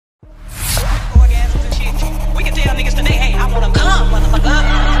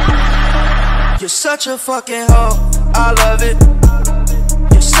You're such a fucking hoe, I love it.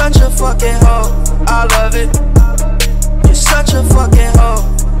 You're such a fucking hoe, I love it. You're such a fucking hoe,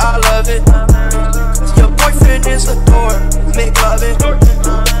 I love it. Your boyfriend is a dork, make love it.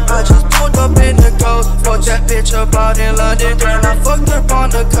 I just pulled up in the coast, fucked that bitch up out in London. Then I fucked up on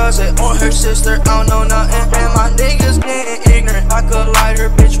the cousin or her sister, I don't know nothing. And my niggas getting ignorant, I could lie, her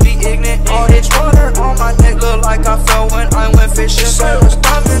bitch be ignorant. All this water on my neck look like I fell when I went fishing. So much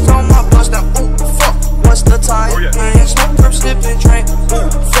diamonds on my bust, now ooh, fuck, what's the time? And smoke from slipping drink, ooh,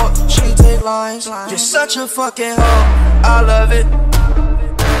 fuck, she take lines. You're such a fucking hoe, I love it.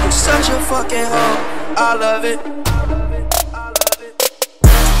 You're such a fucking hoe, I love it.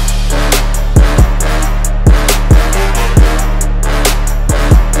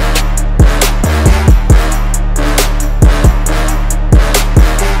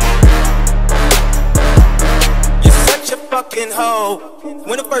 Fucking hoe.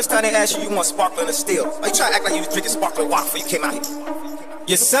 When the first time they asked you want sparkling or still? Why you try to act like you was drinking sparkling water before you came out here?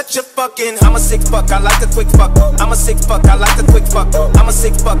 You're such a fucking, I'm a sick fuck, I like the quick fuck. I'm a sick fuck, I like the quick fuck. I'm a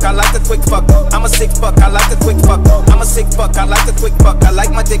sick fuck, I like the quick fuck. I'm a sick fuck, I like the quick fuck. I'm a sick fuck, I like the quick fuck. I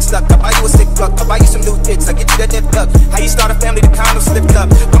like my dick stuck. I buy you a sick fuck, I buy you some new tits. I get you that dipped up. How you start a family, the condom slipped up.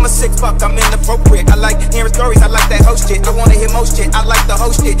 I'm a sick fuck, I'm inappropriate. I like hearing stories, I like that host shit. I wanna hear most shit, I like the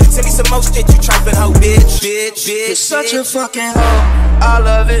host shit. Send me some most shit, you trippin' hoe, bitch, bitch, bitch. You're such a fucking hoe, I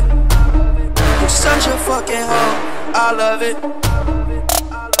love it. You're such a fucking hoe, I love it.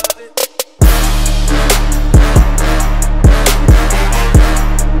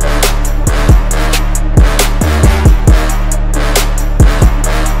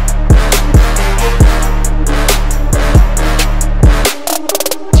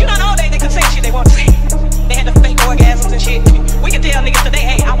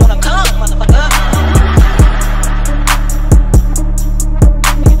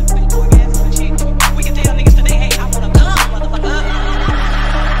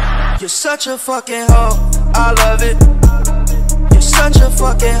 Such a fucking hoe, I love it. You're such a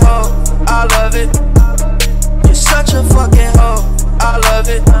fucking hoe, I love it. You're such a fucking hoe, I love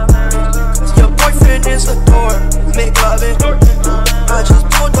it. Your boyfriend is a dork, make love it. I just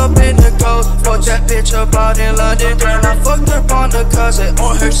pulled up in the coast, fucked that bitch up out in London. Then I fucked up on the cousin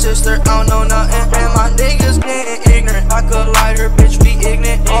or her sister, I don't know nothing. And my niggas getting ignorant, I could lie, her bitch be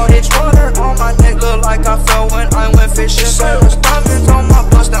ignorant. All this water on my neck look like I fell when I went fishing. So much diamonds on my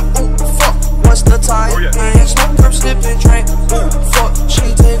bust, now ooh, fuck, what's the time? And smoke from slipping drink, ooh, fuck,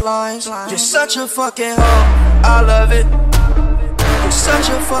 she take lines. You're such a fucking hoe, I love it. You're such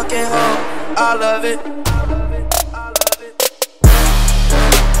a fucking hoe, I love it.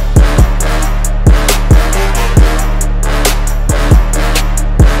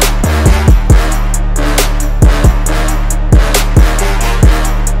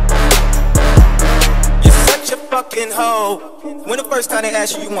 Fucking hoe. When the first time they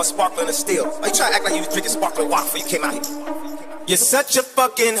asked you want sparkling or still? Why you try to act like you was drinking sparkling water before you came out here? You're such a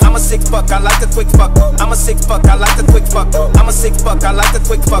fucking, I'm a sick fuck, I like the quick fuck. I'm a sick fuck, I like the quick fuck. I'm a sick fuck, I like the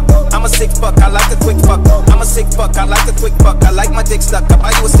quick fuck. I'm a sick fuck, I like the quick fuck. I'm a sick fuck, I like the quick fuck. I like my dick stuck. I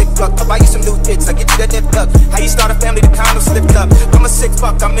buy you a sick fuck, I buy you some new tits. I get you that dipped up. How you start a family, the condom slipped up. I'm a sick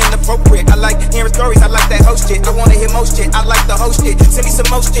fuck, I'm inappropriate. I like hearing stories, I like that host shit. I wanna hear most shit, I like the host shit. Send me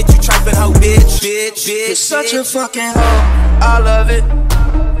some most shit, you trippin' hoe, bitch, bitch, bitch. You're such a fucking hoe, I love it.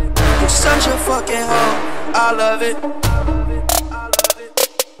 You're such a fucking hoe, I love it.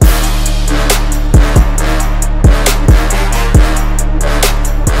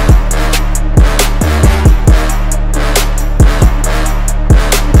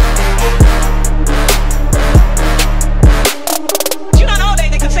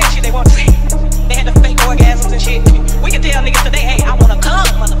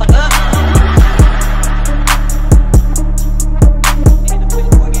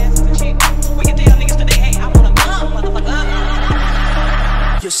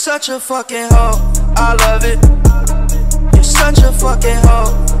 Such a fucking hoe, I love it. You're such a fucking hoe,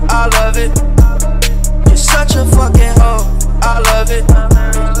 I love it. You're such a fucking hoe, I love it.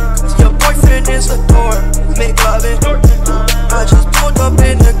 Your boyfriend is a dork, make love it. I just pulled up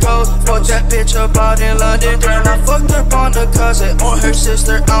in the coast, fucked that bitch up out in London. Then I fucked up on the cousin or her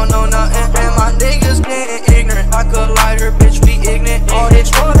sister, I don't know nothing. And my niggas getting ignorant, I could lie, her bitch be ignorant. All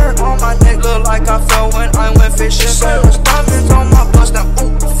this water on my neck look like I fell when I went fishing. So much diamonds on my bust, now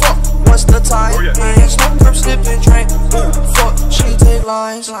ooh, fuck, what's the time? And smoke from slipping drink, ooh, fuck, she take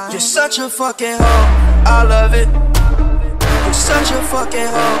lines. You're such a fucking hoe, I love it. You're such a fucking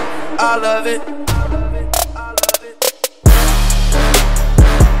hoe, I love it.